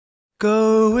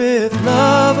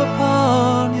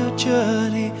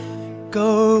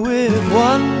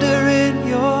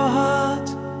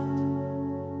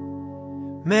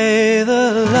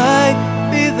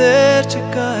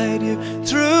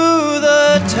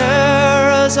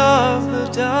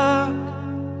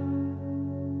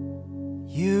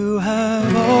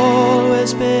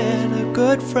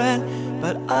good friend,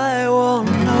 but I won't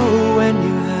know when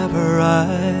you have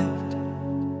arrived.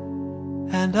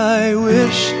 And I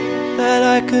wish that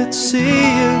I could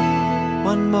see you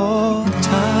one more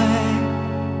time.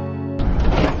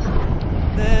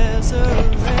 There's a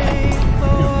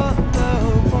rainbow on the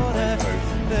water,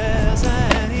 there's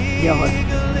an eagle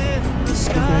in the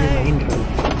sky.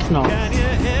 Can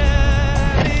you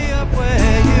hear me up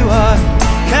where you are?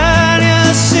 Can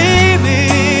you see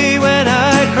me when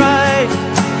I cry?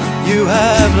 You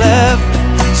have left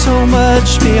so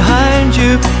much behind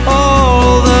you,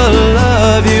 all the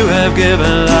love you have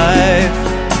given life.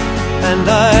 And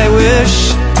I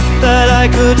wish that I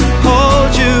could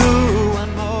hold you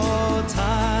one more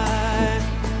time.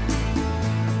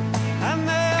 And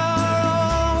they are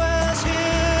always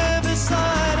here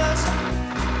beside us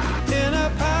in a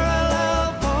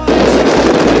parallel point.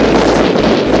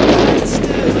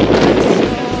 Still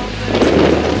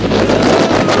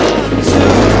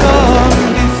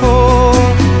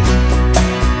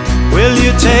will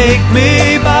you take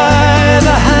me by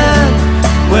the hand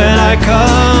when I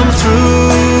come through?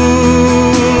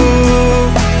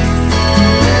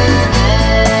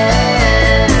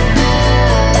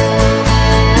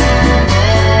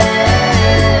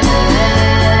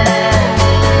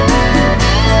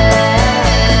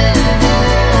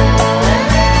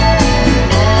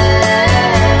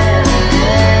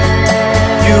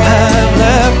 You have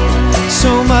left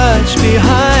so much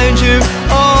behind you,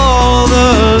 all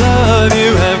the love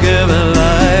you have given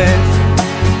life.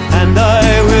 And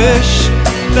I wish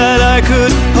that I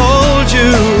could hold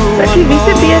you one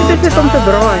more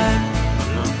time.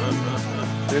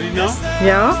 Serena?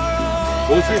 Ja?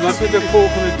 Rosie, wat is de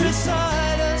volgende lied?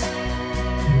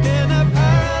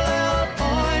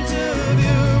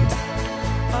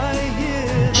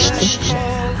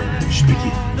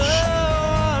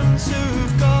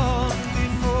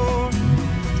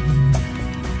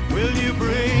 Will you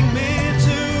bring me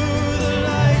to the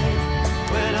light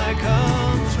when I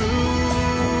come through?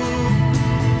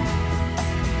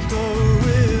 Go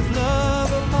with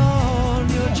love upon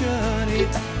your journey,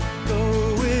 go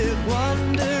with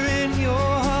wonder in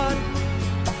your heart.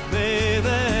 May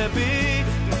there be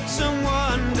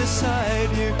someone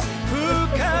beside you who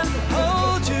can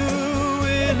hold you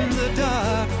in the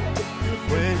dark.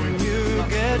 When you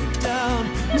get down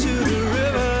to the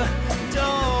river,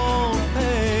 don't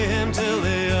pay him till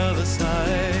the other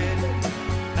side.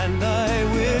 And I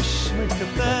wish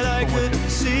that I could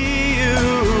see you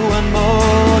one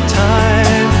more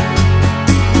time.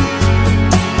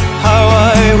 How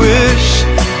I wish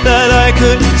that I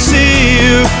could see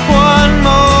you one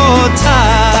more time.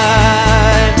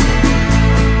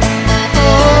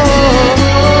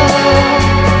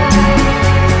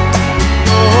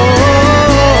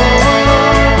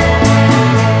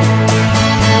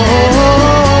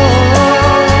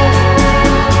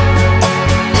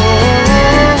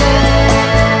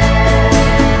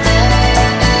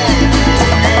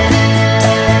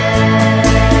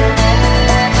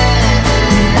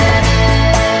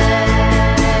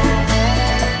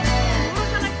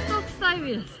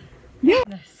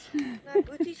 Nou,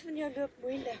 boeties van jou loop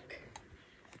moeilijk.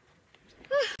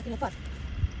 Wat?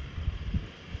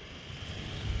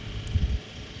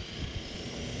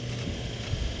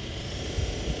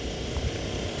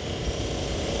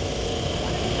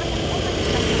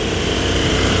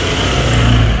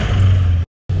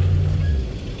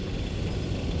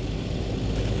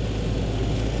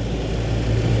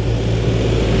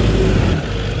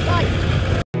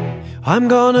 I'm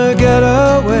gonna get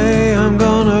away, I'm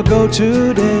gonna go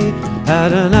today.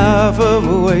 Had enough of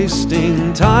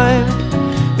wasting time,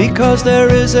 because there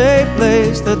is a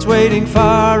place that's waiting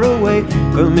far away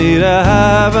for me to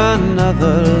have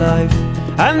another life.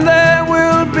 And there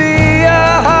will be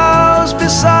a house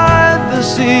beside the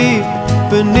sea,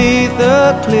 beneath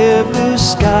a clear blue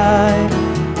sky.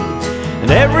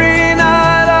 And every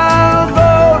night I'll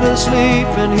go to sleep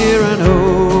and hear an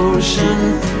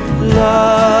ocean lullaby,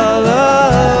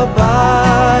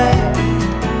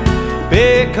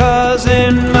 because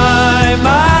in my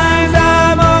mind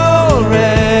I'm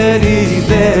already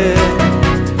there.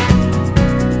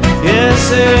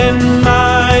 Yes, in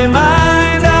my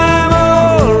mind I'm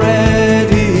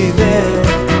already there.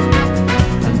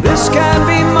 And this can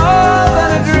be more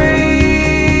than a dream.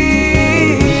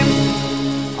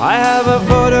 I have a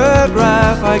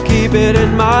photograph, I keep it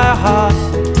in my heart,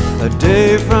 a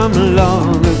day from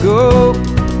long ago.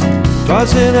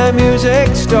 'Twas in a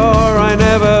music store I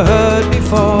never heard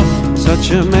before,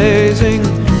 such amazing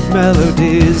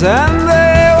melodies, and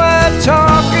they were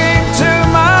talking to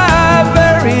my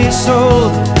very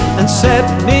soul and set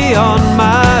me on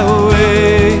my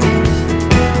way.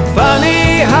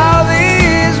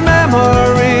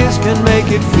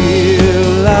 it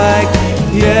feel like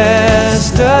yesterday,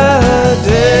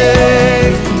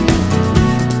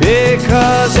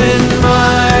 because in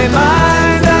my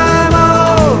mind I'm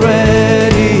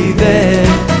already there.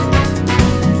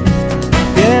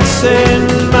 Yes, in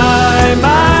my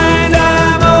mind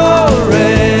I'm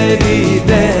already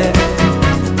there,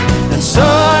 and so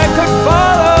I could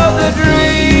follow the dream.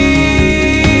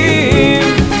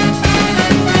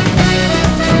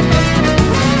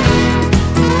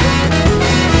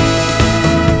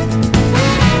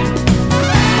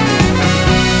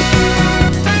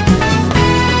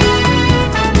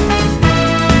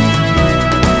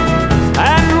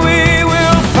 And we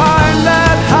will find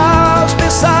that house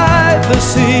beside the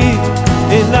sea,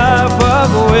 enough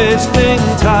of wasting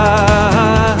time.